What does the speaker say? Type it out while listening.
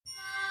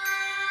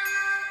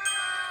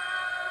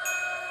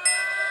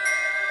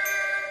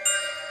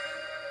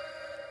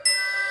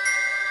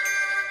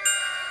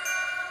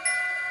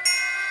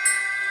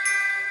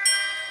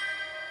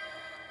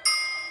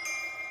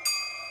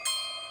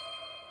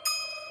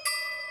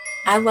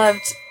I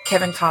loved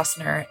Kevin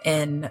Costner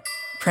in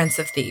Prince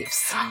of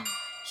Thieves.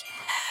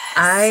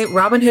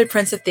 Robin Hood,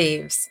 Prince of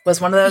Thieves was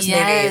one of those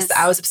movies that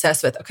I was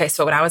obsessed with. Okay,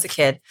 so when I was a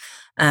kid,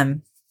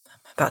 I'm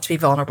about to be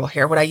vulnerable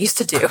here. What I used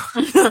to do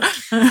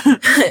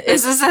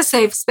is this a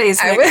safe space?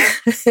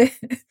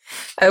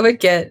 I would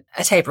get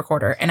a tape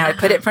recorder and I would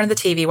put it in front of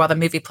the TV while the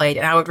movie played,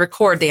 and I would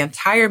record the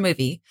entire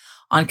movie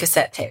on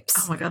cassette tapes.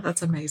 Oh my God,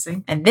 that's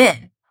amazing. And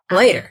then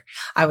later,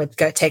 I would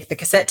go take the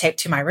cassette tape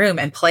to my room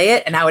and play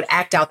it, and I would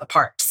act out the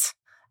parts.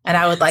 And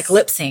I would like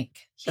lip sync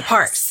the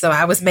parts. So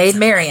I was Maid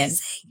Marian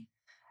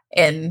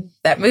in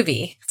that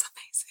movie. It's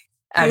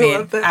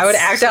amazing. I would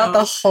act out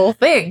the whole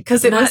thing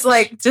because it was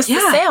like just the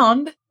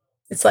sound.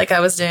 It's like I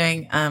was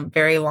doing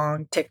very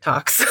long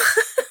TikToks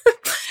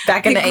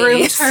back in the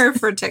 80s. Her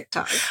for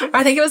TikTok.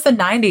 I think it was the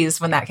 90s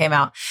when that came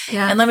out.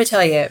 Yeah. And let me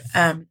tell you,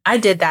 I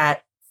did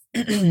that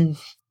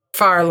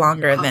far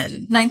longer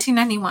than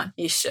 1991.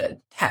 You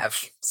should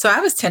have. So I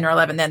was 10 or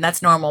 11 then.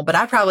 That's normal. But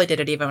I probably did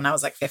it even when I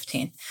was like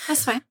 15.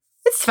 That's fine.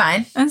 It's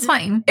fine. That's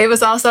fine. It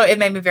was also, it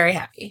made me very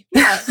happy.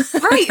 Yeah,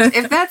 right.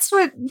 If that's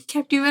what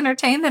kept you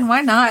entertained, then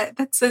why not?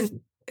 That's a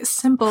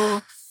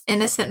simple,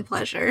 innocent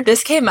pleasure.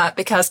 This came up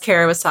because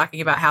Kara was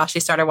talking about how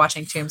she started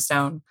watching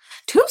Tombstone.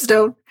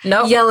 Tombstone?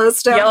 No.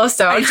 Yellowstone.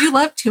 I do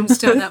love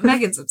Tombstone.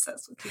 Megan's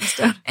obsessed with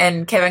Tombstone.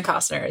 And Kevin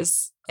Costner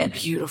is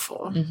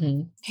beautiful.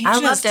 Mm-hmm. I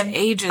loved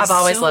him. I've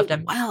always loved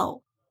him.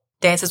 Well.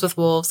 Dances with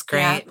Wolves,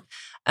 great.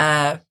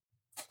 Yeah.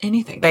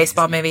 Anything.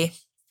 Baseball movie.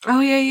 Oh,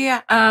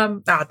 yeah.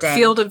 Dang.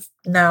 Field of...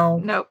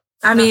 No.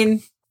 I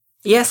mean,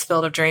 yes,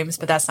 Field of Dreams,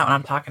 but that's not what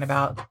I'm talking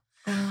about.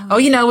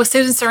 With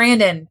Susan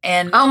Sarandon.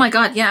 And oh, my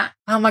God, yeah.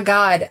 Oh, my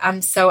God.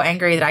 I'm so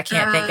angry that I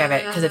can't think of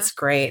it because it's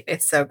great.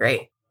 It's so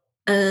great.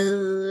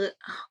 Oh,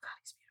 God,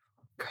 he's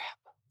beautiful. Crap.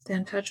 The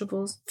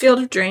Untouchables.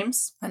 Field of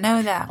Dreams. I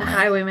know that The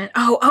Highwayman.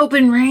 Oh,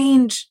 Open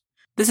Range.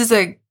 This is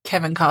a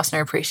Kevin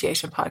Costner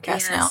appreciation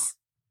podcast now.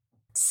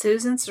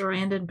 Susan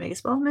Sarandon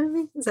baseball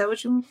movie? Is that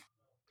what you mean?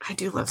 I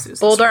do love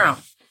Susan Bull Durham.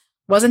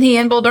 Wasn't he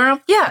in Bull Durham?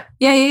 Yeah.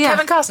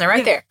 Kevin Costner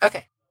right there.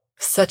 Okay.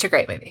 Such a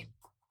great movie.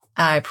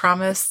 I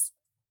promise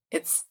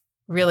it's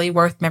really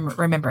worth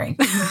remembering.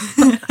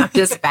 I'm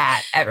just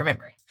bad at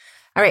remembering.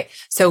 All right.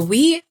 So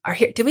we are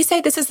here. Did we say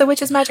this is the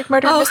Witch's Magic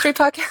Murder Mystery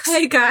Podcast?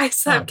 Hey,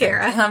 guys. I'm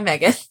Kara. I'm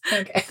Megan.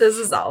 Okay. This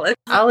is Olive.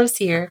 Olive's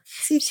here.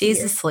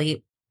 She's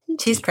asleep.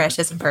 She's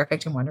precious and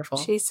perfect and wonderful.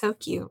 She's so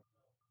cute.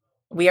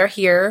 We are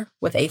here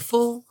with a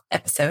full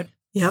episode.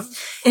 Yep.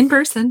 In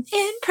person.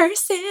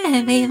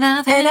 And we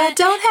love it. And I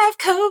don't have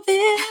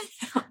COVID.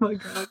 Oh, my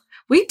God.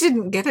 We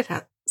didn't get it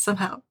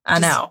somehow. I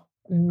know.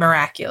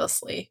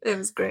 Miraculously. It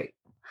was great.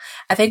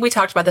 I think we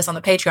talked about this on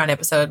the Patreon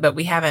episode, but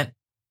we haven't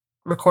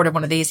recorded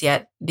one of these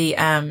yet. The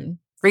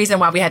reason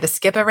why we had to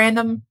skip a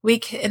random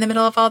week in the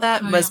middle of all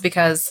that was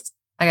because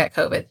I got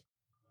COVID.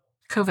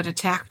 COVID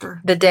attacked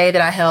her. The day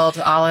that I held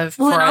Olive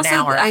for an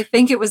hour. I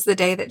think it was the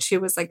day that she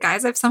was like,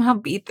 guys, I've somehow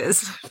beat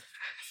this.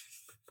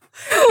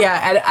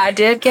 Yeah, I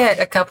did get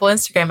a couple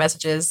Instagram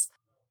messages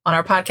on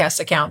our podcast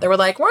account. They were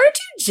like, weren't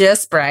you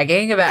just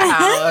bragging about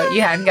how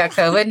you hadn't got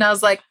COVID? And I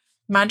was like,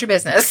 mind your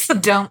business.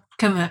 Don't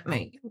come at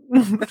me.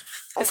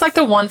 It's like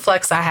the one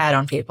flex I had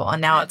on people,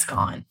 and now it's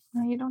gone.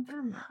 No, you don't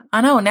have that.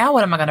 I know. Now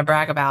what am I going to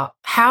brag about?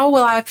 How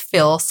will I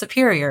feel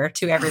superior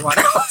to everyone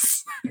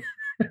else?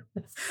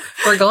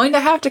 We're going to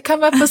have to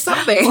come up with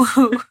something.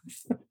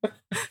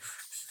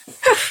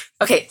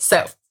 Okay,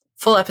 so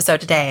full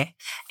episode today,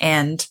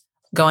 and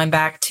going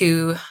back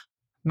to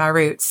my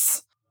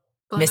roots.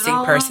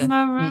 Missing person.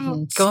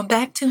 Going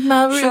back to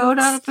my roots. Showed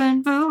up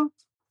and boom.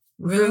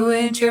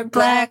 Ruined your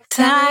black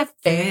tie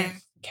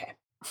fair. Okay.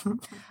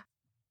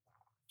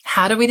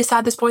 How did we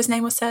decide this boy's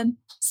name was said?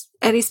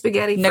 Eddie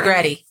Spaghetti.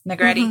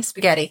 Negrete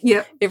Spaghetti.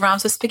 Yep. It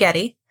rhymes with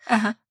spaghetti.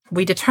 Uh-huh.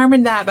 We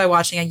determined that by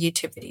watching a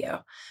YouTube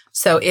video.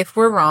 So if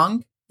we're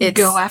wrong, it's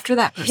go after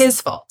that person.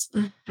 His fault.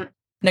 Mm-hmm.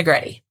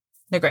 Negrete.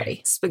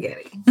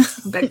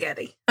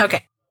 Spaghetti.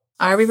 Okay.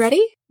 Are we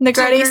ready?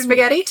 Negrete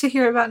Spaghetti? To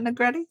hear about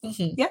Negrete?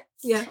 Mm-hmm.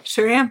 Yeah,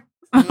 sure am.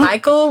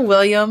 Michael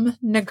William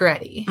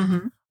Negrete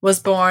was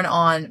born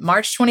on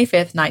March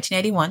 25th,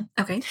 1981.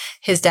 Okay.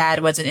 His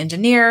dad was an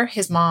engineer.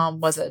 His mom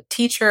was a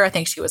teacher. I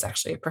think she was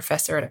actually a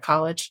professor at a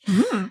college.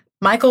 Mm-hmm.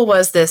 Michael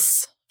was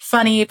this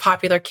funny,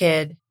 popular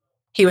kid.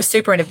 He was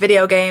super into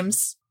video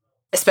games,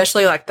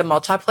 especially like the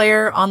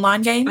multiplayer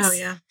online games. Oh,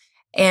 yeah.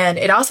 And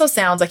it also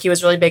sounds like he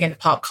was really big into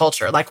pop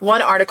culture. Like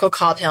one article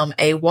called him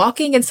a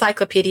walking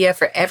encyclopedia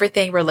for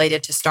everything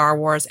related to Star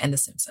Wars and The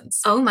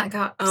Simpsons. Oh, my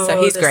God. Oh,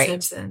 so he's great.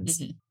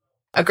 Simpsons. Mm-hmm.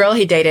 A girl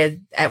he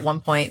dated at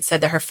one point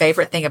said that her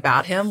favorite thing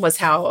about him was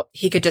how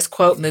he could just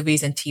quote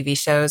movies and TV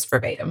shows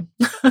verbatim.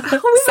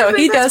 So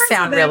he does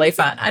sound really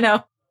fun. I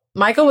know.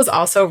 Michael was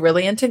also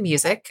really into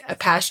music, a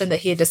passion that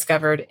he had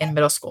discovered in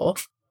middle school.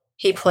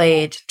 He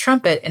played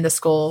trumpet in the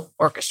school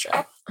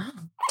orchestra. Oh.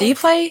 Do you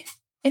play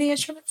any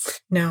instruments?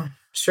 No,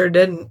 sure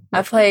didn't.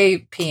 I play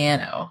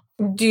piano.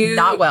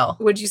 Not well.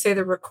 Would you say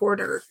the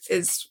recorder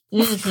is...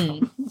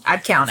 Mm-hmm.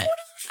 I'd count it.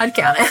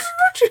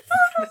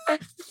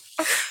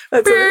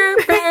 That's burr,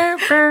 burr,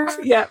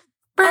 burr. Yeah.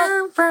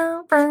 Burr,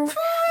 burr, burr.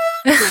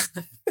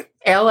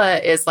 Ella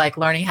is like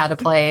learning how to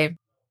play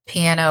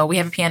piano. We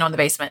have a piano in the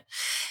basement,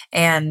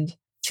 and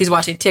she's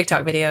watching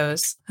TikTok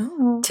videos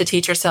to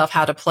teach herself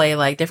how to play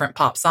like different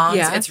pop songs.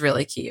 Yeah. It's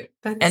really cute.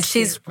 And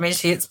she's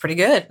pretty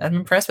good. I'm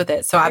impressed with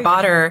it. So I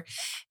bought her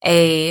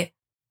a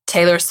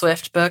Taylor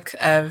Swift book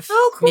of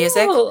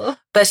music,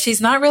 but she's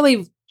not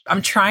really,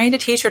 I'm trying to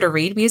teach her to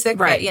read music,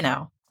 but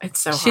it's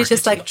so hard. She's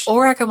just like,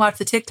 or I can watch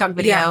the TikTok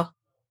video. Yeah.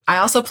 I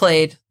also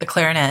played the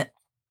clarinet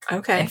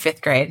in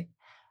 5th grade.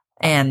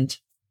 And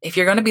if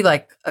you're going to be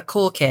like a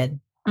cool kid,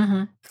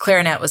 the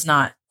clarinet was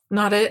not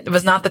it. It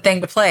was not the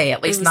thing to play,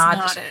 at least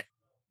not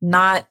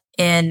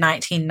in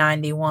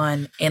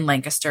 1991 in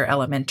Lancaster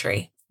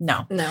Elementary.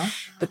 No.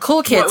 The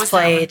cool kids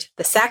played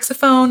the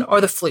saxophone or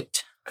the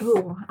flute.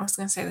 Ooh, I was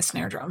going to say the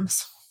snare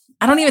drums.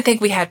 I don't even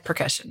think we had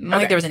percussion. I don't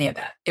think there was any of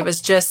that. It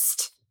was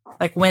just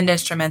like wind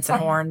instruments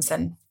and horns.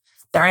 And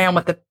there I am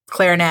with the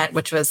clarinet,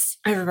 which was...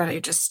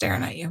 Everybody just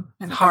staring at you.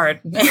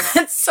 Hard.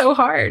 It's so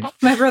hard.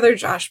 My brother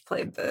Josh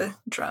played the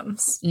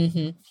drums.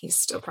 He's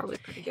still probably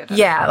pretty good at it.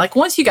 Yeah, like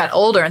once you got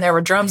older and there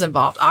were drums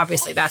involved,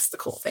 obviously that's the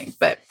cool thing.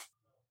 But,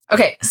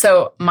 okay,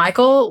 so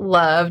Michael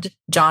loved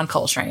John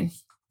Coltrane,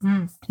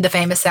 the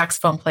famous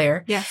saxophone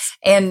player. Yes.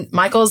 And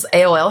Michael's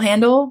AOL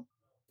handle,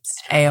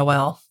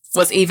 AOL,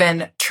 was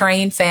even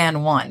Train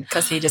Fan 1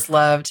 because he just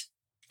loved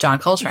John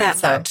Coltrane.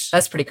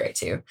 That's pretty great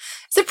too.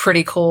 It's a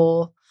pretty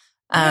cool...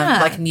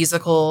 like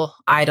musical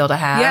idol to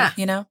have,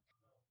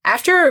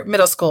 After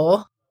middle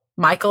school,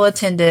 Michael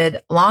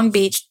attended Long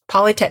Beach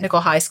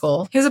Polytechnical High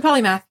School. He was a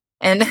polymath.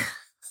 And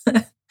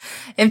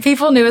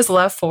people knew his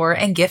love for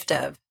and gift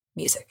of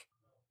music.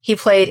 He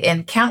played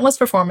in countless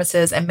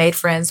performances and made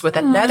friends with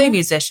another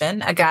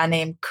musician, a guy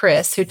named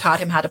Chris, who taught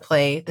him how to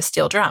play the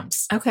steel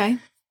drums. Okay.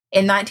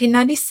 In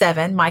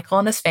 1997, Michael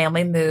and his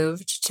family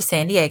moved to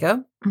San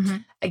Diego.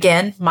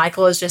 Again,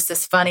 Michael is just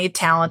this funny,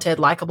 talented,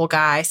 likable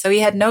guy, so he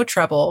had no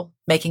trouble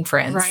making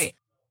friends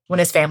when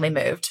his family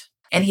moved.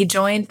 And he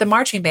joined the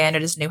marching band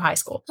at his new high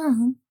school.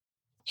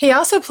 He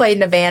also played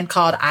in a band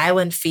called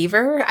Island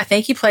Fever. I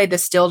think he played the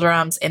steel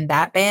drums in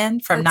that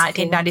band from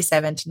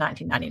 1997 to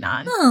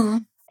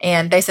 1999.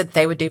 And they said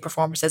they would do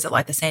performances at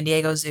like the San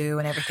Diego Zoo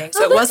and everything.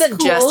 So it wasn't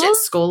just at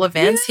school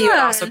events. He would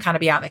also kind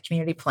of be out in the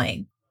community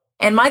playing.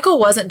 And Michael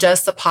wasn't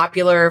just a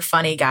popular,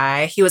 funny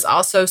guy. He was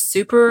also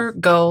super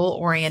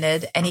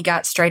goal-oriented, and he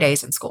got straight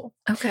A's in school.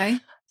 Okay.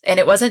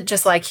 And it wasn't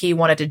just like he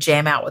wanted to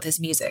jam out with his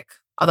music,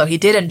 although he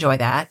did enjoy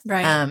that.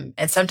 Right.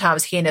 And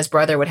sometimes he and his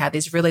brother would have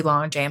these really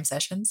long jam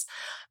sessions.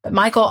 But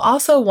Michael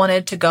also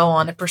wanted to go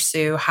on and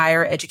pursue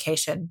higher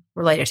education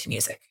related to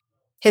music.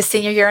 His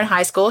senior year in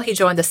high school, he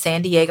joined the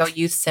San Diego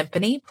Youth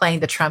Symphony,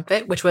 playing the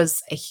trumpet, which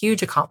was a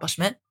huge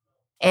accomplishment.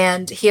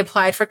 And he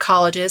applied for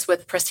colleges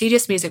with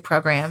prestigious music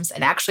programs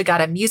and actually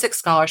got a music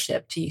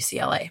scholarship to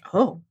UCLA.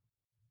 Oh.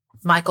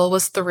 Michael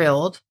was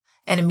thrilled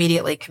and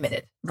immediately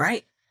committed.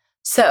 Right.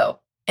 So,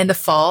 in the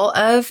fall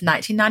of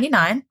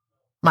 1999,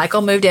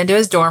 Michael moved into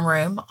his dorm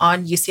room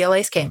on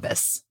UCLA's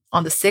campus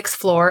on the 6th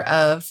floor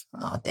of,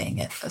 oh, dang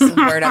it. That's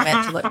the word I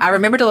meant to look. I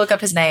remember to look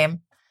up his name,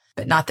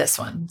 but not this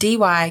one.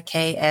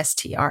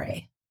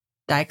 Dykestra.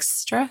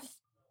 Dykstra?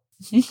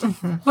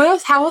 What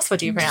else? How else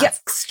would you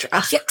pronounce?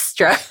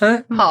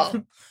 Dykstra.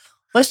 Hall.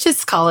 Let's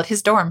just call it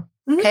his dorm.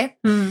 Okay.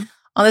 On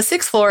the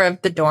 6th floor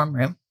of the dorm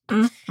room.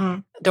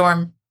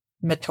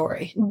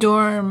 Dormitory.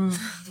 Dorm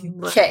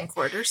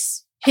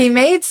quarters. He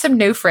made some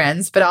new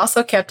friends, but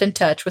also kept in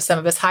touch with some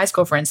of his high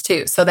school friends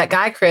too. So that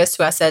guy, Chris,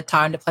 who I said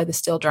taught him to play the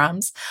steel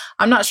drums,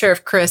 I'm not sure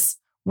if Chris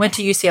went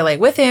to UCLA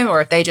with him or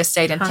if they just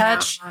stayed in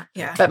touch.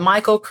 But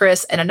Michael,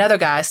 Chris, and another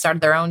guy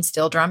started their own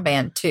steel drum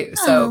band too.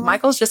 So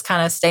Michael's just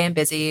kind of staying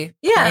busy,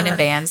 playing in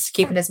bands,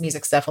 keeping his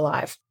music stuff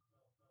alive.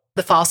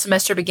 The fall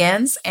semester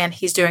begins and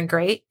he's doing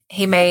great.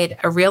 He made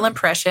a real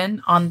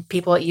impression on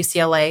people at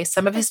UCLA.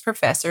 Some of his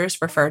professors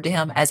referred to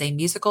him as a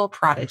musical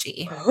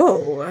prodigy.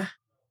 Oh.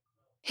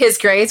 His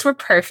grades were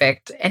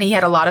perfect and he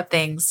had a lot of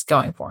things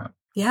going for him.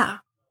 Yeah.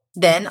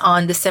 Then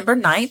on December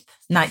 9th,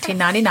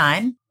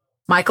 1999,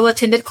 Michael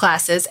attended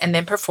classes and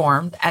then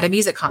performed at a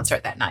music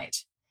concert that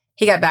night.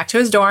 He got back to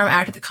his dorm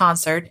after the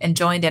concert and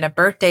joined in a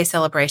birthday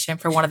celebration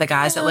for one of the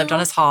guys that lived on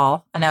his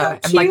hall. I know,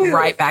 I'm like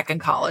right back in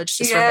college,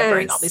 just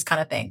remembering all these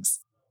kind of things.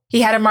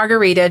 He had a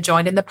margarita,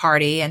 joined in the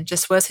party, and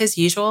just was his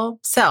usual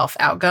self,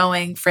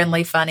 outgoing,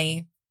 friendly,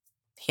 funny.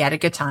 He had a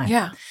good time.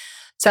 Yeah.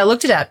 So I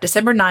looked it up.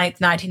 December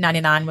 9th,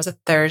 1999 was a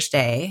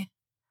Thursday.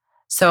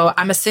 So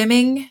I'm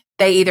assuming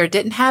they either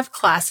didn't have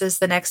classes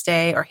the next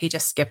day or he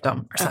just skipped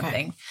them or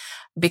something.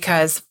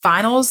 Because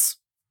finals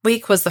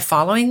week was the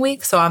following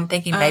week. So I'm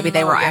thinking maybe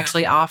they were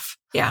actually off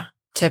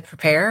to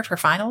prepare for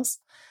finals.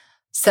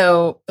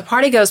 So the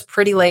party goes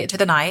pretty late into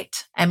the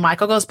night and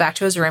Michael goes back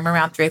to his room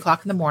around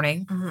 3:00 in the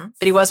morning,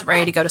 but he wasn't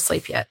ready to go to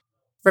sleep yet.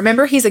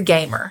 Remember, he's a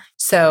gamer.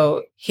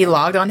 So he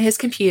logged on his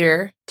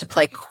computer to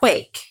play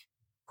Quake,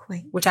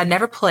 which I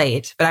never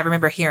played, but I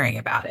remember hearing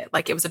about it.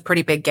 Like it was a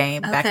pretty big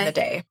game back in the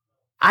day.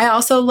 I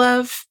also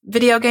love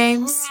video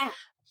games,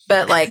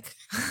 but like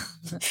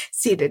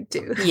She did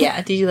too.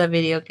 Yeah. Did you love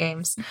video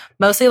games?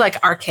 Mostly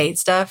like arcade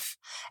stuff,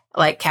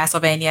 like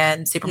Castlevania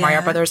and Super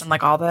Mario Brothers and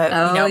like all the,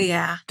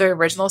 the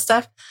original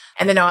stuff.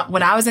 And then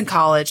when I was in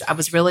college, I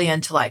was really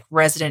into like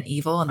Resident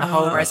Evil and the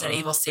whole Resident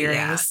Evil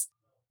series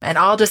and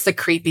all just the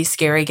creepy,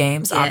 scary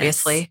games,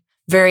 obviously.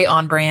 Very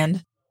on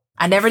brand.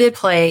 I never did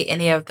play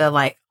any of the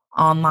like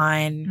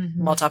online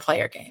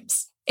multiplayer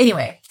games.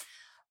 Anyway,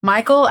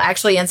 Michael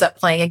actually ends up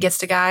playing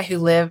against a guy who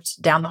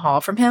lived down the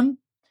hall from him.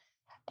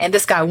 And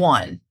this guy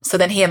won. So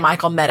then he and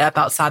Michael met up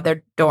outside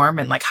their dorm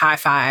and like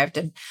high-fived.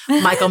 And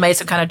Michael made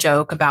some kind of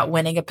joke about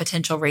winning a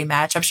potential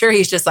rematch. I'm sure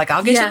he's just like,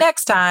 I'll get you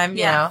next time.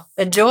 You know,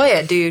 enjoy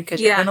it, dude,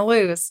 because you're going to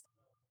lose.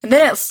 And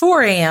then at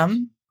 4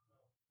 a.m.,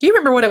 do you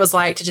remember what it was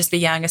like to just be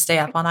young and stay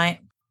up all night?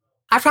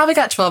 I probably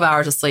got 12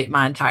 hours of sleep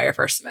my entire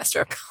first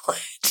semester of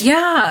college.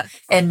 Yeah.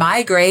 And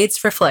my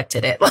grades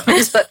reflected it.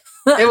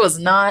 It was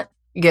not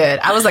good.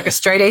 I was like a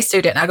straight A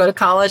student. I go to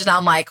college and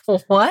I'm like,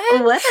 what?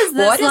 What is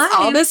this? What is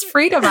all this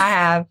freedom I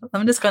have?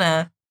 I'm just going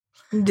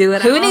to do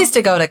it. Who needs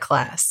to go to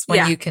class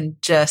when you can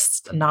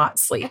just not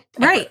sleep?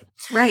 Right.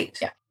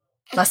 Yeah.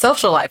 My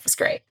social life was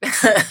great.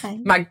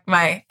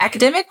 my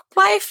academic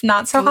life,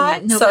 not so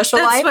hot. No, social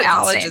life, what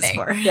college outstanding. is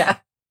for. Yeah.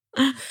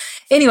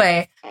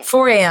 Anyway,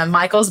 4 a.m.,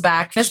 Michael's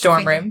back in his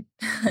dorm room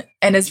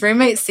and his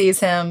roommate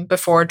sees him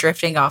before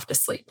drifting off to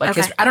sleep. Like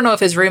I don't know if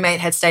his roommate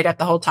had stayed up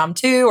the whole time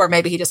too, or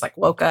maybe he just like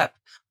woke up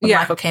when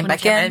Michael came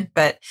back in.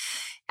 But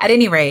at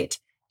any rate,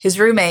 his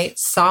roommate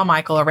saw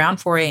Michael around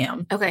 4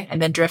 a.m. And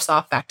then drifts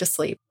off back to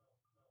sleep.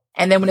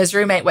 And then when his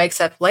roommate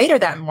wakes up later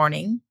that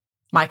morning,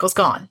 Michael's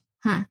gone.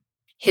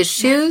 His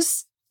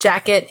shoes,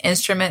 jacket,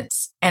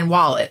 instruments, and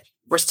wallet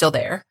were still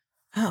there.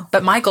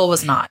 But Michael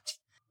was not.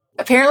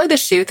 Apparently, the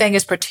shoe thing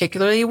is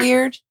particularly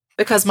weird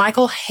because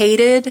Michael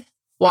hated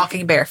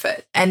walking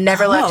barefoot and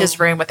never left his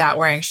room without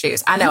wearing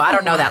shoes. I know. I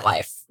don't know that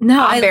life.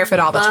 No, I'm barefoot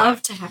all the time. I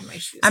love to have my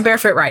shoes. I'm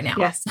barefoot right now.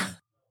 Yes.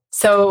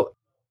 So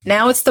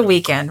now it's the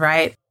weekend,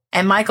 right?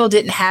 And Michael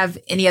didn't have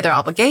any other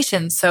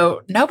obligations.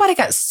 So nobody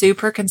got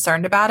super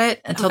concerned about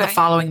it until the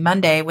following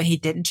Monday when he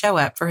didn't show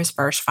up for his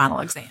first final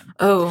exam.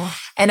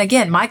 And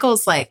again,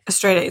 Michael's like a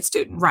straight A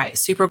student. Right.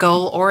 Super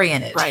goal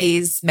oriented.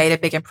 He's made a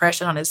big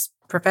impression on his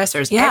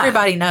professors.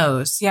 Everybody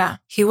knows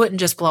he wouldn't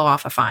just blow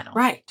off a final.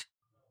 Right.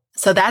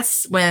 So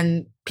that's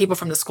when people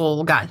from the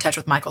school got in touch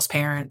with Michael's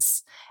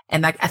parents.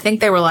 And I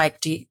think they were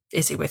like,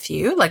 is he with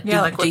you? Like,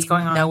 what's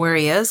going on? Know where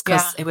he is?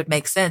 Because it would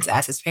make sense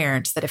as his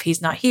parents that if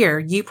he's not here,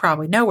 you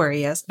probably know where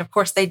he is. And of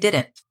course they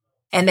didn't.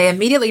 And they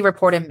immediately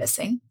report him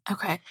missing.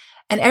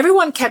 And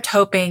everyone kept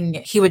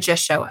hoping he would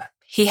just show up.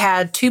 He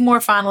had 2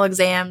 more final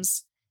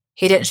exams.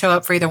 He didn't show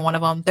up for either one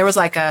of them. There was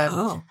like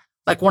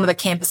like one of the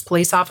campus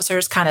police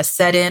officers kind of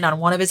set in on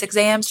one of his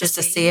exams just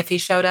to see if he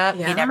showed up.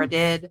 He never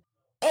did.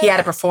 He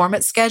had a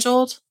performance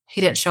scheduled. He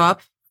didn't show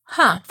up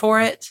for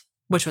it,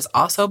 which was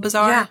also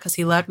bizarre because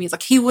he loved me. He's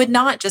like, he would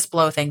not just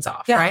blow things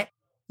off, right?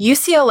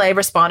 UCLA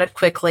responded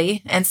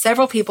quickly, and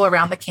several people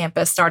around the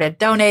campus started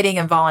donating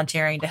and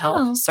volunteering to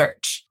help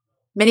search.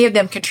 Many of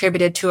them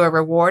contributed to a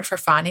reward for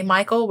finding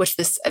Michael, which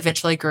this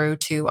eventually grew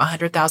to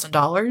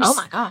 $100,000. Oh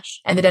my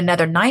gosh. And then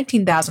another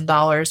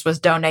 $19,000 was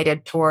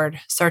donated toward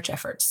search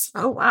efforts.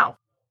 Oh, wow.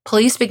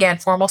 Police began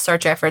formal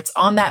search efforts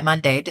on that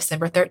Monday,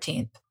 December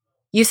 13th.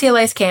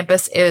 UCLA's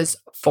campus is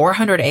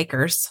 400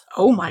 acres.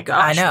 Oh my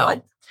gosh. I know.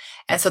 What?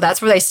 And so that's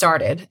where they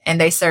started.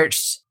 And they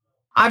searched,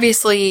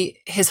 obviously,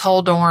 his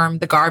whole dorm,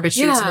 the garbage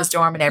chutes in his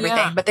dorm and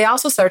everything. But they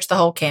also searched the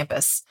whole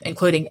campus,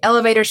 including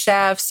elevator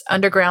shafts,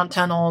 underground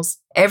tunnels,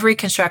 every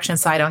construction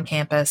site on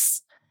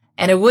campus,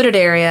 and a wooded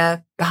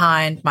area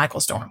behind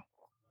Michael's dorm.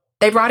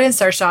 They brought in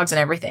search dogs and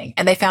everything,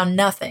 and they found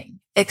nothing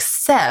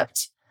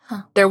except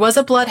there was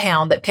a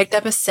bloodhound that picked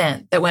up a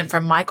scent that went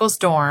from Michael's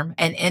dorm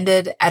and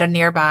ended at a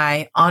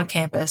nearby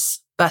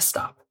on-campus bus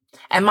stop.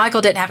 And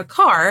Michael didn't have a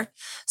car,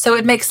 so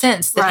it makes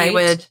sense that he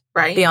would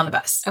be on the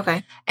bus.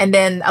 And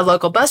then a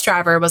local bus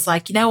driver was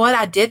like, you know what?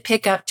 I did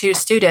pick up 2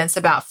 students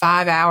about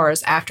 5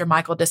 hours after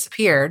Michael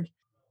disappeared.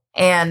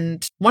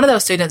 And one of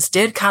those students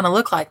did kind of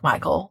look like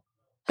Michael.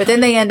 But then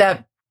they end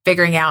up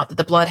figuring out that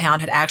the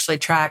bloodhound had actually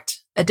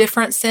tracked a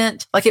different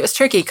scent. Like it was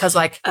tricky because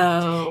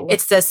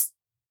it's this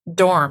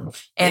dorm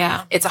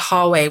and it's a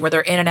hallway where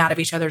they're in and out of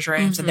each other's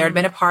rooms. And there had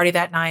been a party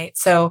that night.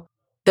 So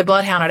the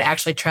bloodhound had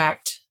actually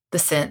tracked the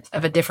scent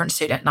of a different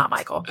student, not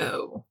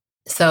Michael.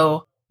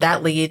 So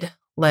that lead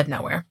led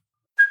nowhere.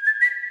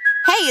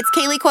 Hey, it's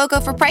Kaylee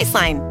Cuoco for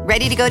Priceline.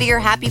 Ready to go to your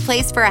happy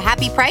place for a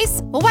happy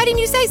price? Well, why didn't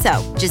you say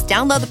so? Just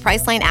download the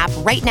Priceline app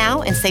right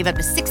now and save up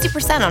to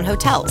 60% on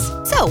hotels.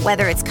 So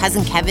whether it's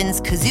Cousin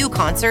Kevin's Kazoo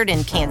Concert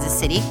in Kansas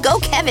City, go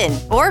Kevin,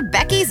 or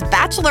Becky's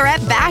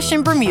Bachelorette Bash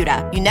in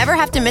Bermuda, you never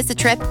have to miss a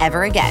trip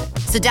ever again.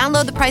 So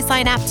download the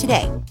Priceline app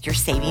today. Your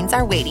savings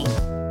are waiting.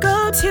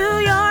 Go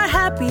to your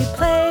happy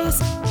place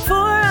for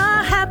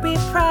a happy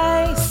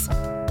price.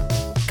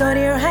 Go to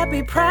your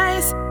happy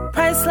price,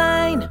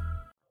 Priceline.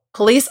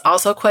 Police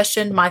also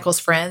questioned Michael's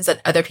friends and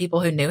other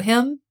people who knew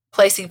him,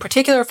 placing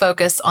particular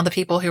focus on the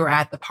people who were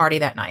at the party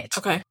that night.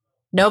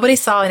 Nobody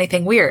saw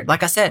anything weird.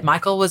 Like I said,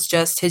 Michael was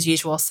just his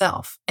usual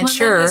self. And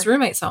his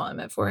roommate saw him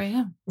at 4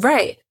 a.m.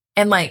 Right.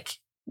 And like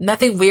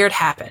nothing weird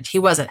happened. He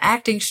wasn't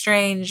acting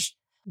strange.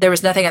 There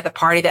was nothing at the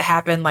party that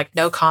happened, like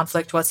no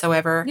conflict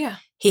whatsoever. Yeah.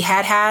 He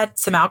had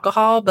some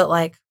alcohol, but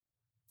like,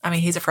 I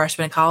mean, he's a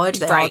freshman in college.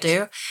 They all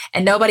do.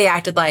 And nobody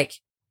acted like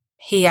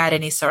he had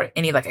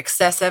any like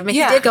excessive. I mean,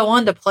 he did go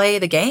on to play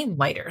the game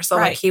later. So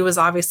like he was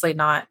obviously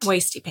not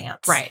wasty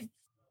pants. Right.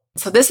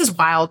 So this is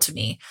wild to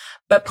me.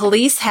 But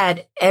police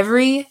had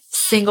every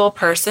single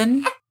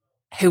person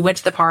who went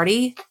to the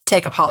party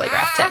take a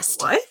polygraph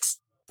test. What?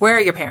 Where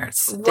are your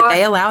parents? Did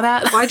they allow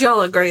that? Why'd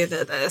y'all agree to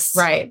this?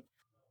 Right.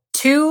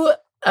 2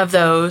 of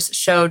those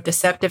showed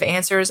deceptive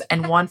answers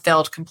and 1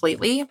 failed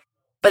completely.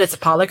 But it's a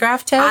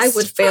polygraph test. I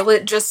would fail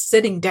it just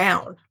sitting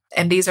down.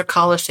 And these are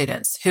college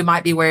students who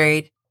might be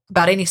worried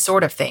about any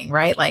sort of thing,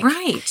 right? Like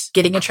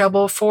getting in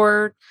trouble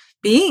for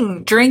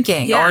being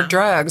drinking or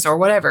drugs or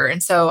whatever.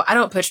 And so I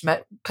don't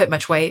put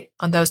much weight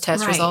on those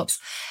test results.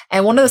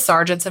 And one of the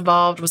sergeants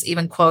involved was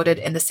even quoted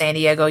in the San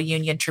Diego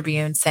Union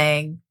Tribune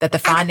saying that the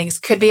findings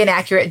could be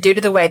inaccurate due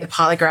to the way the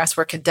polygraphs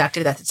were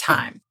conducted at the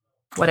time,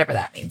 whatever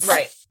that means.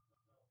 Right.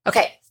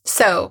 Okay.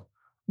 So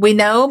we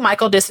know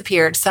Michael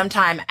disappeared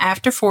sometime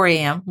after 4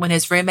 a.m. when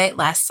his roommate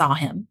last saw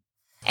him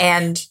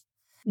and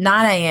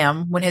 9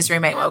 a.m. when his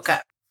roommate woke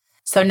up.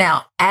 So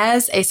now,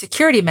 as a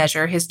security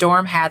measure, his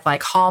dorm had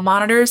like hall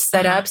monitors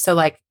set up. So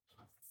like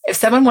if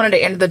someone wanted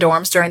to enter the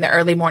dorms during the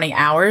early morning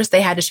hours,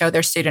 they had to show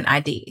their student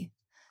ID.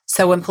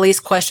 So when police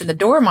questioned the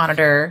door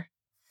monitor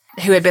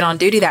who had been on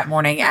duty that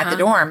morning at the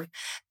dorm,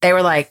 they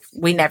were like,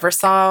 we never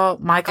saw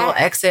Michael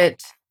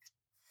exit.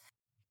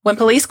 When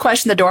police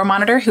questioned the door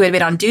monitor who had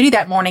been on duty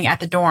that morning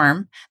at the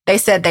dorm, they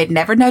said they'd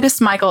never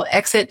noticed Michael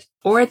exit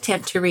or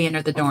attempt to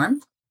re-enter the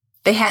dorm.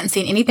 They hadn't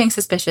seen anything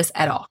suspicious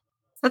at all.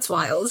 That's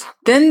wild.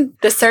 Then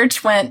the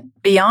search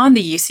went beyond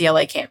the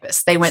UCLA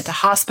campus. They went to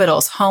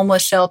hospitals,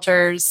 homeless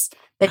shelters.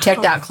 They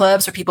checked out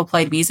clubs where people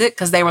played music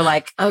because they were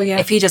like,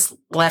 if he just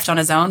left on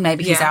his own,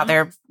 maybe he's out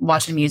there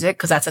watching music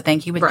because that's a thing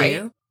he would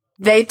do.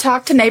 They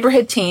talked to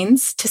neighborhood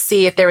teens to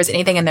see if there was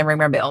anything in the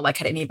rumor mill. Like,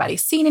 had anybody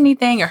seen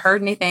anything or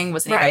heard anything?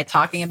 Was anybody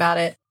talking about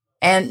it?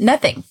 And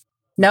nothing.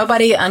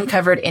 Nobody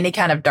uncovered any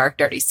kind of dark,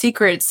 dirty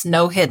secrets,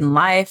 no hidden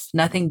life,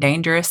 nothing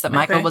dangerous that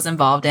Michael was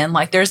involved in.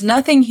 Like, there's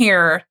nothing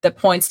here that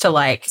points to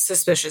like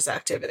suspicious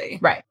activity.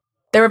 Right.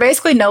 There were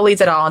basically no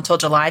leads at all until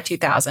July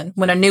 2000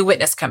 when a new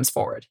witness comes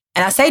forward.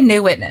 And I say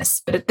new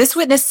witness, but this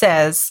witness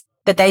says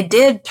that they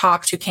did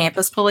talk to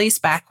campus police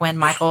back when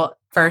Michael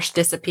first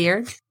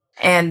disappeared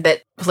and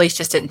that police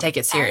just didn't take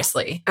it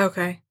seriously.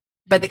 Okay.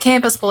 But the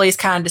campus police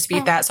kind of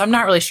dispute that, so I'm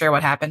not really sure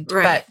what happened.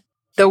 Right. But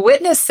the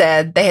witness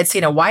said they had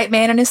seen a white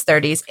man in his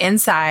 30s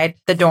inside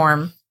the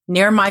dorm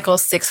near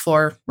Michael's 6th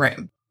floor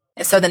room.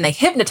 And so then they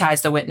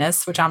hypnotized the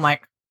witness, which I'm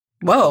like,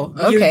 whoa,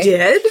 okay. You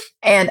did?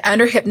 And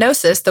under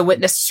hypnosis, the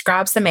witness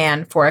describes the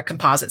man for a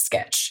composite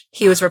sketch.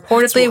 He was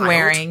reportedly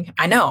wearing,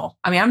 I know.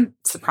 I mean, I'm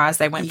surprised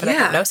they went for the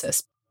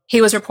hypnosis. He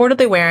was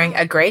reportedly wearing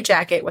a gray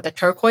jacket with a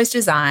turquoise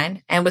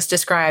design and was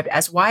described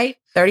as white,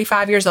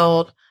 35 years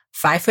old,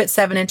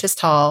 5'7"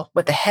 tall,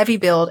 with a heavy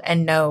build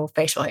and no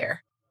facial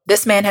hair.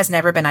 This man has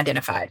never been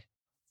identified.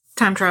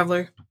 Time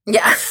traveler.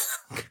 Yeah,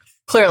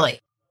 clearly.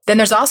 Then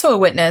there's also a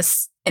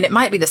witness, and it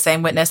might be the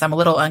same witness. I'm a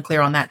little unclear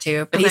on that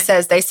too. But he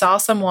says they saw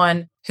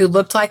someone who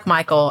looked like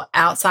Michael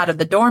outside of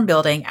the dorm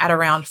building at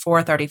around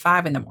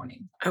 4:35 in the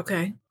morning.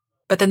 Okay.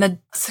 But then the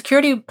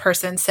security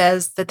person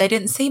says that they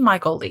didn't see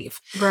Michael leave.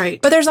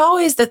 Right. But there's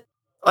always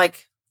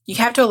you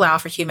have to allow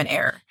for human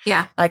error.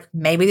 Yeah. Like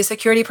maybe the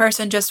security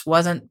person just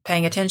wasn't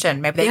paying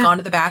attention. Maybe they'd gone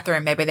to the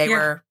bathroom. Maybe they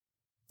were.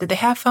 Did they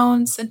have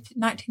phones in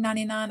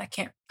 1999?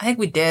 I think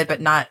we did,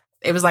 but not.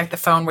 It was like the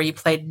phone where you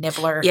played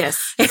Nibbler.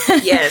 Yes.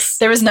 Yes.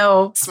 There was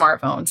no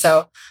smartphone.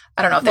 So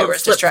I don't know if they were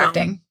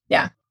distracting. Phone.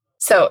 Yeah.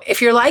 So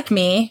if you're like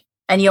me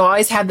and you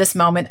always have this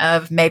moment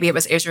of maybe it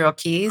was Israel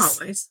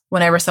Keys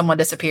whenever someone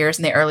disappears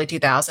in the early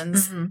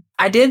 2000s,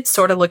 I did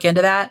sort of look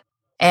into that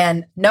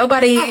and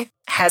nobody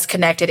has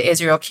connected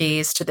Israel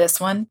Keys to this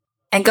one.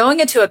 And going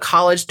into a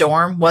college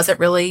dorm wasn't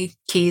really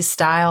Keys'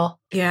 style.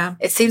 Yeah.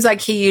 It seems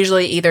like he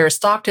usually either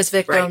stalked his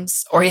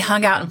victims or he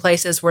hung out in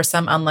places where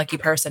some unlucky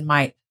person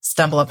might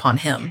stumble upon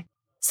him.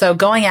 So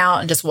going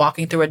out and just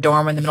walking through a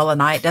dorm in the middle of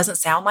the night doesn't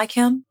sound like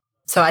him.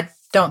 So I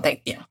don't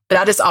think, but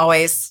I just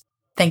always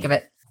think of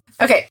it.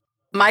 Okay.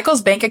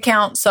 Michael's bank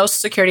account, social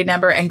security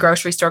number, and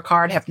grocery store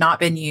card have not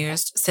been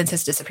used since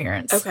his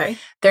disappearance. Okay.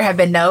 There have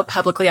been no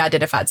publicly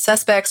identified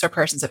suspects or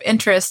persons of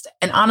interest.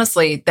 And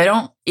honestly, they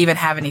don't even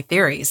have any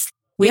theories.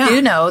 We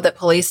do know that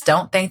police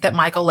don't think that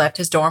Michael left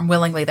his dorm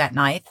willingly that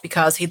night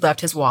because he'd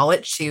left his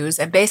wallet, shoes,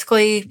 and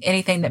basically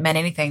anything that meant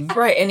anything.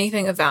 Right,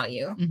 anything of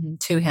value.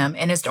 To him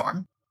in his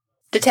dorm.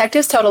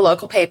 Detectives told a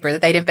local paper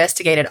that they'd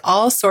investigated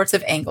all sorts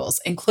of angles,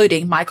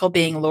 including Michael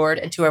being lured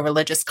into a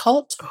religious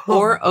cult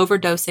or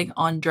overdosing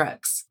on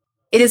drugs.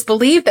 It is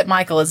believed that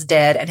Michael is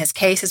dead and his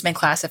case has been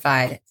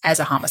classified as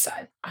a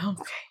homicide.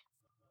 Okay.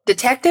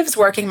 Detectives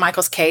working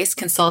Michael's case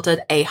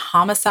consulted a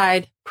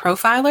homicide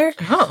profiler,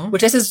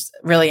 which this is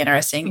really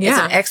interesting. Yeah.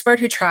 It's an expert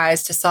who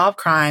tries to solve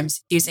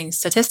crimes using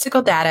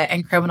statistical data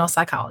and criminal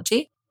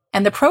psychology.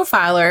 And the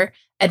profiler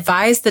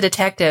advised the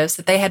detectives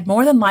that they had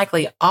more than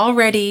likely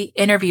already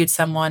interviewed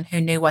someone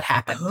who knew what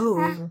happened.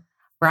 Oh.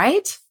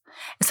 Right?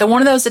 And so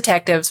one of those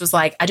detectives was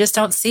like, I just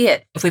don't see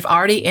it. If we've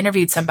already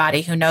interviewed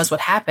somebody who knows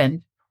what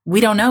happened,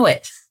 we don't know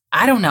it.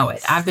 I don't know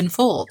it. I've been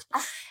fooled.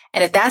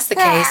 And if that's the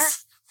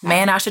case,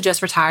 man, I should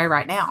just retire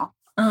right now.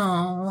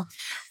 Oh.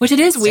 Which it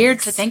is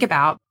weird to think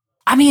about.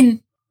 I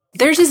mean,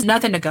 there's just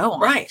nothing to go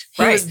on. Right.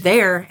 He was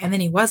there and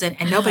then he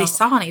wasn't and nobody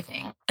saw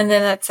anything. And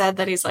then that's sad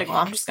that he's like, well,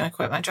 I'm just going to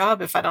quit my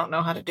job if I don't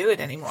know how to do it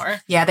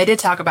anymore. Yeah, they did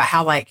talk about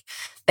how like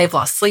they've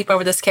lost sleep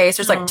over this case.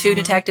 There's like 2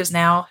 detectives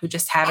now who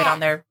just have it on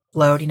their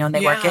load, and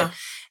they work it.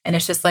 And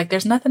it's just like,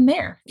 there's nothing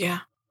there. Yeah.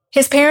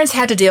 His parents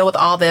had to deal with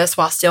all this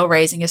while still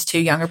raising his 2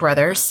 younger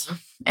brothers.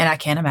 And I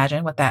can't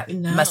imagine what that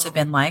must have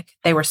been like.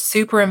 They were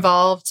super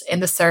involved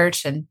in the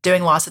search and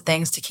doing lots of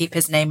things to keep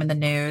his name in the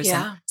news.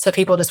 Yeah. So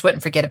people just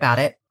wouldn't forget about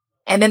it.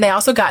 And then they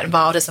also got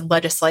involved in some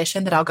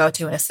legislation that I'll go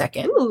to in a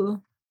second.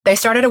 Ooh. They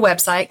started a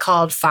website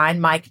called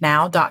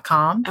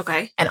findmikenow.com.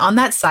 Okay. And on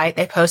that site,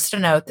 they posted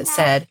a note that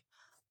said,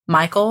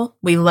 Michael,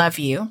 we love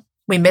you.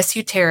 We miss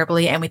you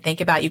terribly and we think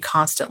about you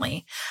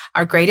constantly.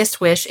 Our greatest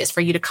wish is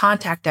for you to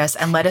contact us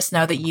and let us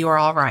know that you are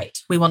all right.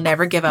 We will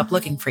never give up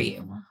looking for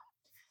you.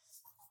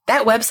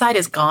 That website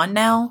is gone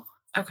now.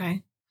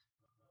 Okay.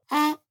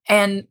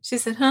 And She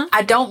said, huh?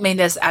 I don't mean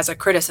this as a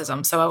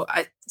criticism. So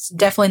it's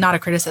definitely not a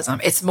criticism.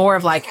 It's more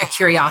of like a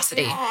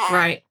curiosity.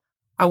 Right.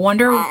 I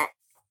wonder.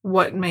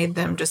 What made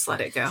them just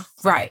let it go?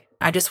 Right.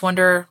 I just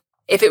wonder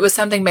if it was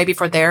something maybe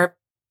for their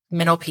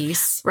mental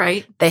peace.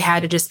 Right. They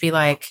had to just be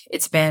like,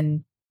 it's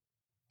been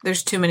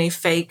There's too many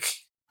fake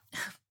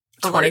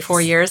 24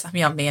 alerts. years. I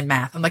mean, I'm being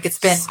math. I'm like, it's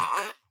been,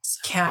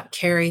 can't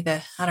carry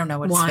the, I don't know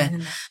what it's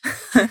been.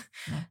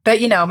 But,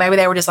 maybe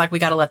they were just like, we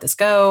got to let this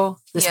go.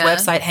 This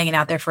website hanging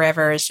out there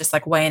forever is just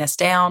like weighing us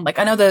down. Like,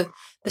 I know the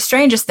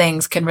strangest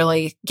things can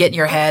really get in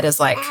your head as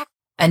like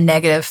a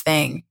negative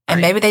thing. And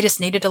maybe they just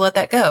needed to let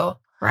that go.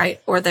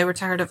 Right. Or they were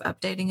tired of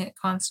updating it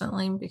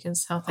constantly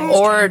because how things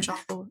Or change.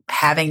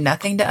 having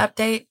nothing to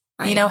update,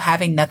 Right.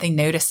 having nothing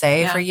new to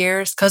say for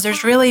years. Because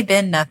there's really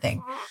been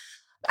nothing.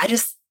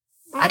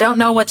 I don't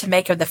know what to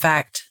make of the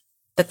fact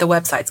that the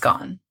website's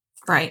gone.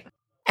 Right.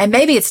 And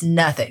maybe it's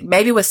nothing.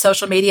 Maybe with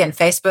social media and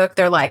Facebook,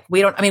 they're like,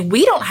 we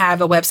don't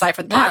have a website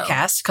for the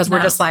podcast because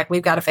we're just like,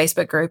 we've got a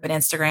Facebook group and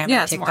Instagram and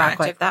It's TikTok. more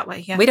active that way.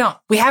 Yeah.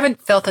 We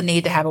haven't felt the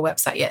need to have a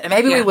website yet. And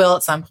maybe we will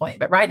at some point,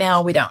 but right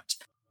now we don't.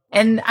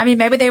 And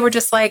maybe they were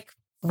just like,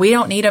 we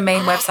don't need a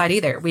main website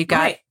either. We've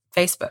got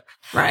Facebook.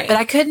 Right. But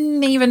I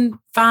couldn't even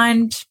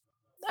find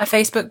a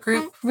Facebook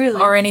group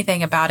or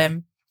anything about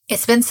him.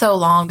 It's been so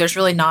long. There's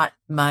really not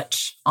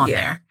much on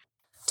there.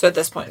 So at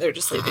this point, they're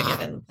just leaving it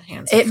in the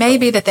hands. It may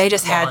be that they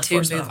just had to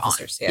move on.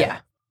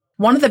 Yeah.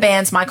 One of the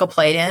bands Michael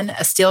played in,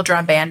 a steel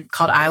drum band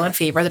called Island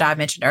Fever that I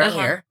mentioned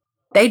earlier,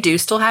 they do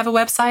still have a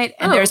website.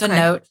 And there's a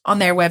note on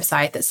their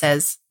website that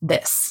says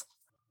this.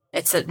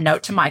 It's a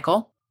note to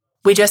Michael.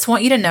 We just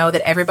want you to know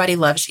that everybody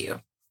loves you.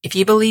 If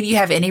you believe you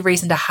have any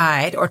reason to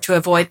hide or to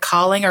avoid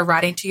calling or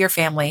writing to your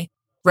family,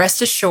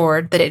 rest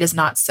assured that it is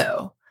not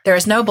so. There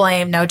is no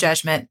blame, no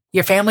judgment.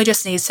 Your family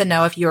just needs to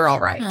know if you're all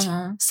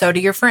right. So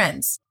do your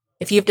friends.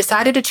 If you've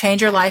decided to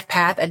change your life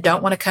path and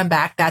don't want to come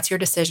back, that's your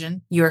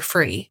decision. You're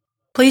free.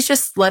 Please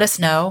just let us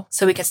know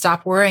so we can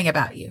stop worrying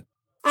about you.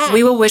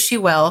 We will wish you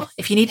well.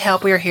 If you need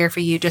help, we are here for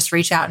you. Just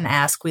reach out and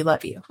ask. We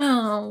love you.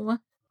 Oh.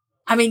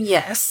 I mean,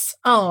 yes.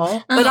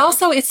 Oh. But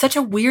also, it's such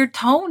a weird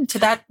tone to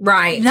that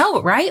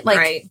note, right?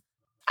 Like,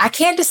 I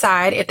can't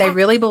decide if they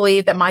really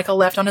believe that Michael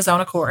left on his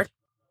own accord.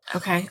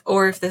 Okay.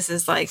 Or if this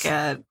is like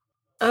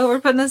we're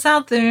putting this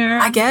out there.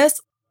 I guess.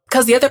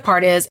 Because the other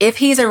part is, if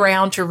he's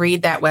around to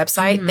read that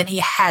website, then he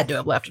had to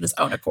have left on his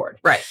own accord.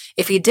 Right.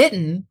 If he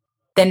didn't,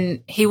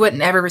 then he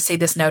wouldn't ever receive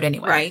this note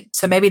anyway. Right.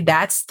 So maybe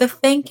that's the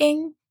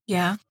thinking.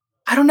 Yeah.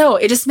 I don't know.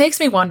 It just makes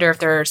me wonder if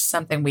there's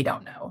something we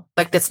don't know,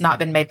 like that's not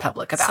been made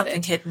public about Something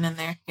it. hidden in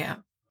there. Yeah.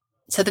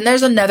 So then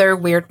there's another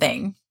weird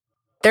thing.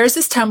 There's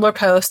this Tumblr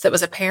post that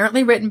was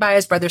apparently written by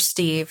his brother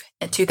Steve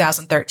in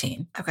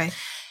 2013. Okay.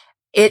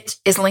 It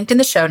is linked in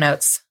the show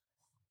notes.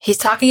 He's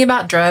talking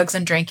about drugs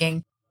and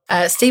drinking.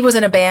 Steve was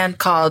in a band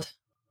called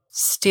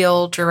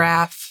Steel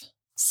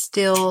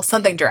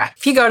something Giraffe.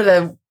 If you go to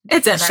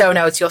the show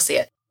notes, you'll see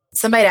it.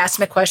 Somebody asked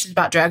him a question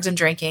about drugs and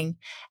drinking,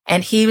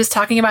 and he was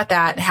talking about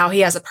that and how he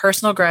has a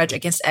personal grudge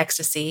against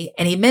ecstasy.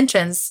 And he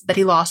mentions that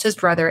he lost his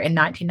brother in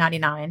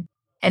 1999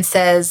 and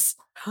says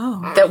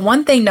that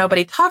one thing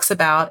nobody talks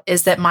about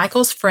is that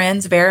Michael's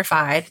friends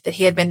verified that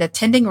he had been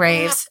attending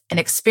raves and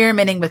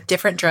experimenting with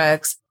different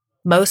drugs,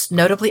 most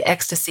notably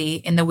ecstasy,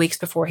 in the weeks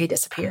before he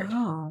disappeared.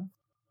 Oh.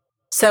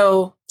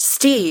 So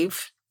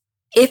Steve,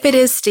 if it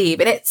is Steve,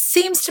 and it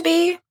seems to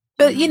be,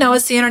 but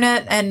it's the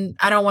internet and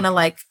I don't want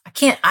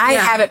to I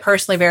haven't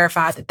personally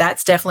verified that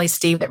that's definitely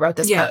Steve that wrote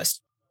this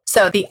post.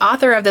 So the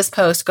author of this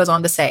post goes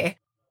on to say,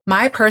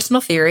 My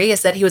personal theory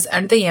is that he was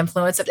under the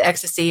influence of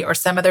ecstasy or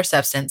some other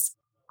substance,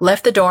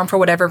 left the dorm for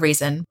whatever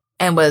reason,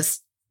 and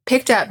was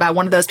picked up by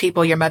one of those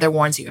people your mother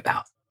warns you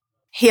about.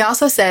 He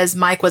also says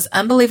Mike was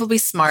unbelievably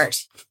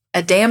smart,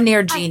 a damn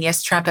near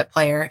genius trumpet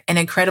player, and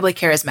incredibly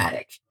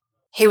charismatic.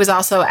 He was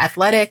also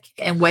athletic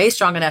and way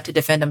strong enough to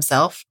defend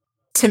himself.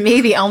 To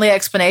me, the only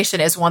explanation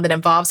is one that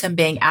involves him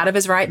being out of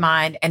his right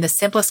mind, and the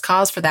simplest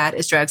cause for that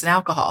is drugs and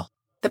alcohol.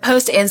 The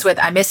post ends with,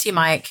 I miss you,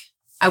 Mike.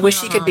 I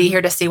wish you could be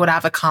here to see what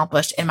I've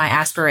accomplished in my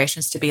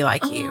aspirations to be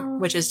like you,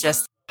 which is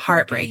just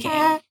heartbreaking.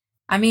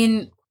 I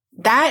mean,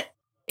 that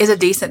is a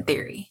decent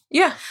theory.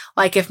 Yeah.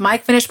 Like if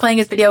Mike finished playing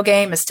his video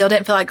game and still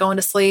didn't feel like going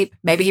to sleep,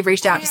 maybe he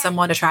reached out to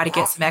someone to try to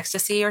get some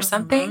ecstasy or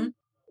something.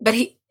 But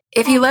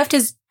if he left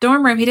his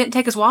dorm room, he didn't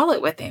take his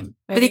wallet with him.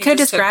 Maybe but he could have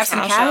just took grabbed some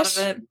out cash.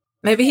 of it.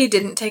 Maybe he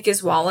didn't take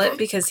his wallet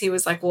because he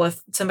was like, well,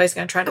 if somebody's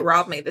going to try to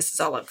rob me, this is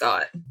all I've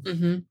got.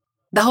 Mm-hmm.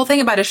 The whole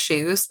thing about his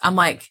shoes, I'm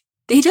like,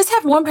 did he just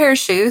have one pair of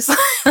shoes?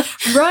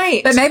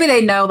 Right. But maybe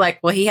they know, like,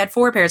 well, he had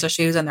 4 pairs of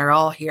shoes and they're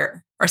all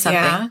here or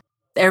something. Yeah.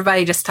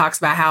 Everybody just talks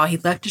about how he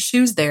left his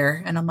shoes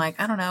there. And I'm like,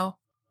 I don't know.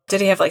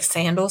 Did he have like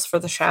sandals for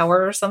the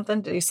shower or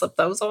something? Did he slip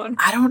those on?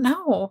 I don't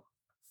know.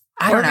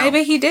 I don't know.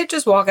 Maybe he did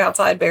just walk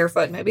outside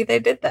barefoot. Maybe they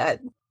did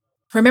that.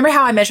 Remember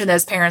how I mentioned that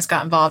his parents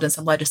got involved in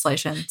some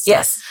legislation?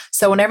 Yes.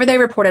 So whenever they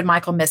reported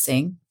Michael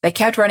missing, they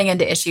kept running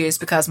into issues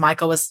because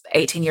Michael was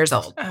 18 years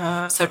old.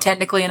 So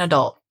technically an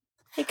adult.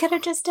 He could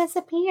have just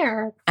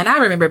disappeared. And I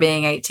remember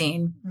being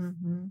 18.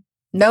 Mm-hmm.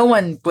 No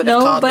one would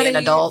have called me an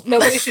adult.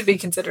 Nobody should be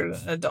considered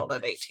an adult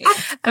at 18.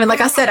 I mean,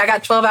 like I said, I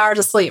got 12 hours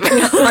of sleep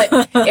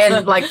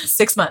in like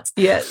 6 months.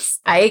 Yes.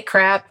 I ate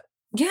crap.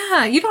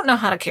 Yeah, you don't know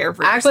how to care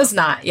for yourself. I was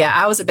not. Yeah,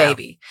 I was a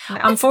baby. No.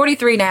 I'm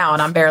 43 now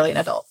and I'm barely an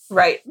adult.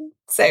 Right.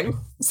 Same.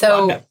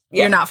 So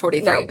you're not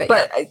 43. No,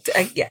 but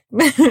yeah.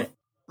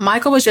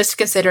 Michael was just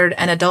considered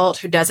an adult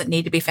who doesn't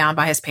need to be found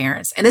by his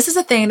parents. And this is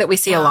a thing that we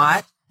see a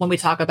lot when we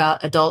talk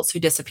about adults who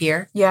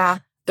disappear. Yeah.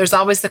 There's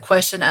always the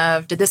question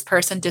of, did this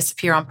person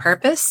disappear on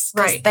purpose?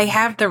 Right. They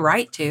have the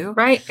right to.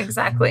 Right,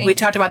 exactly. We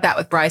talked about that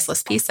with Bryce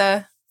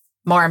Laspisa,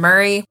 Maura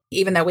Murray,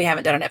 even though we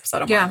haven't done an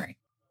episode on Maura Murray.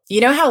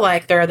 You know how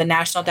like there are the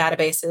national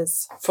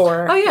databases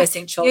for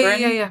missing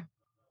children? Yeah.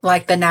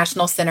 Like the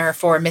National Center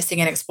for Missing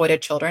and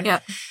Exploited Children.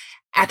 Yeah.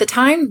 At the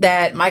time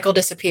that Michael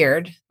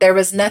disappeared, there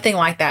was nothing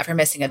like that for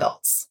missing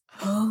adults.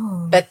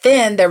 Oh. But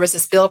then there was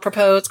this bill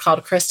proposed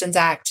called Kristen's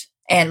Act,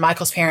 and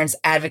Michael's parents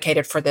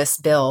advocated for this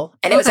bill.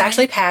 And it was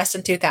actually passed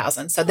in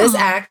 2000. So this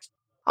act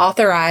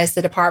authorized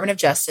the Department of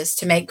Justice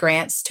to make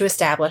grants to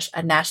establish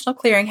a national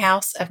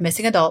clearinghouse of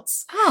missing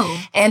adults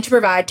and to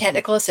provide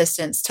technical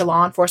assistance to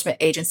law enforcement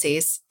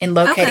agencies in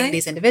locating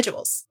these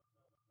individuals.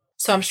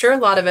 So I'm sure a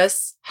lot of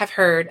us have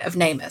heard of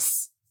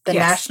NamUs, the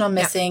National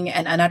Missing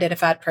and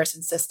Unidentified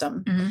Person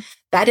System. Mm-hmm.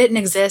 That didn't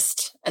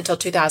exist until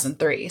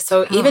 2003.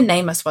 So even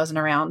NamUs wasn't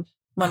around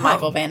when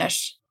Michael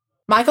vanished.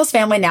 Michael's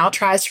family now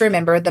tries to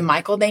remember the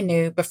Michael they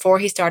knew before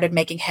he started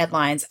making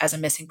headlines as a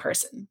missing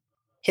person.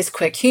 His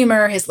quick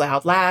humor, his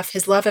loud laugh,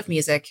 his love of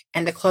music,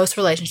 and the close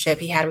relationship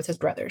he had with his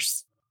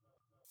brothers.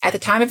 At the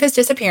time of his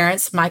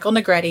disappearance, Michael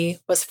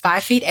Negrete was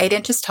 5 feet 8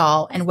 inches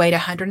tall and weighed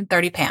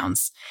 130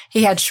 pounds.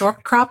 He had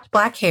short-cropped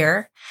black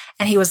hair,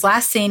 and he was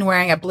last seen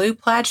wearing a blue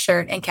plaid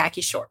shirt and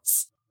khaki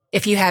shorts.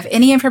 If you have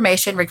any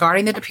information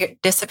regarding the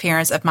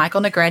disappearance of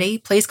Michael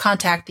Negrete, please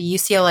contact the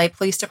UCLA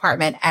Police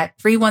Department at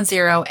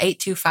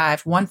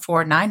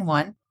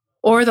 310-825-1491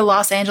 or the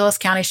Los Angeles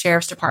County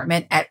Sheriff's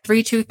Department at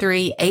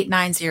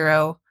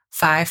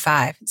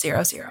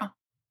 323-890-5500.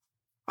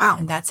 Wow.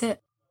 And that's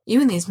it.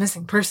 Even these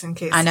missing person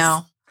cases. I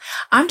know.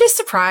 I'm just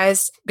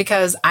surprised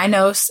because I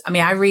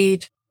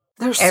read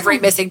every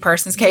missing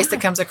persons case that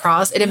comes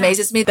across. It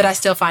amazes me that I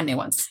still find new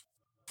ones.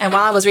 And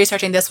while I was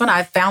researching this one,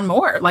 I've found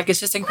more. Like, it's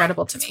just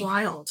incredible to me. It's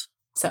wild.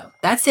 So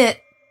that's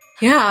it.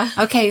 Yeah.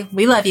 Okay.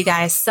 We love you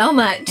guys so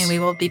much. And we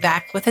will be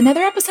back with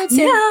another episode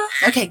soon. Yeah.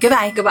 Okay.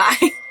 Goodbye.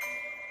 Goodbye.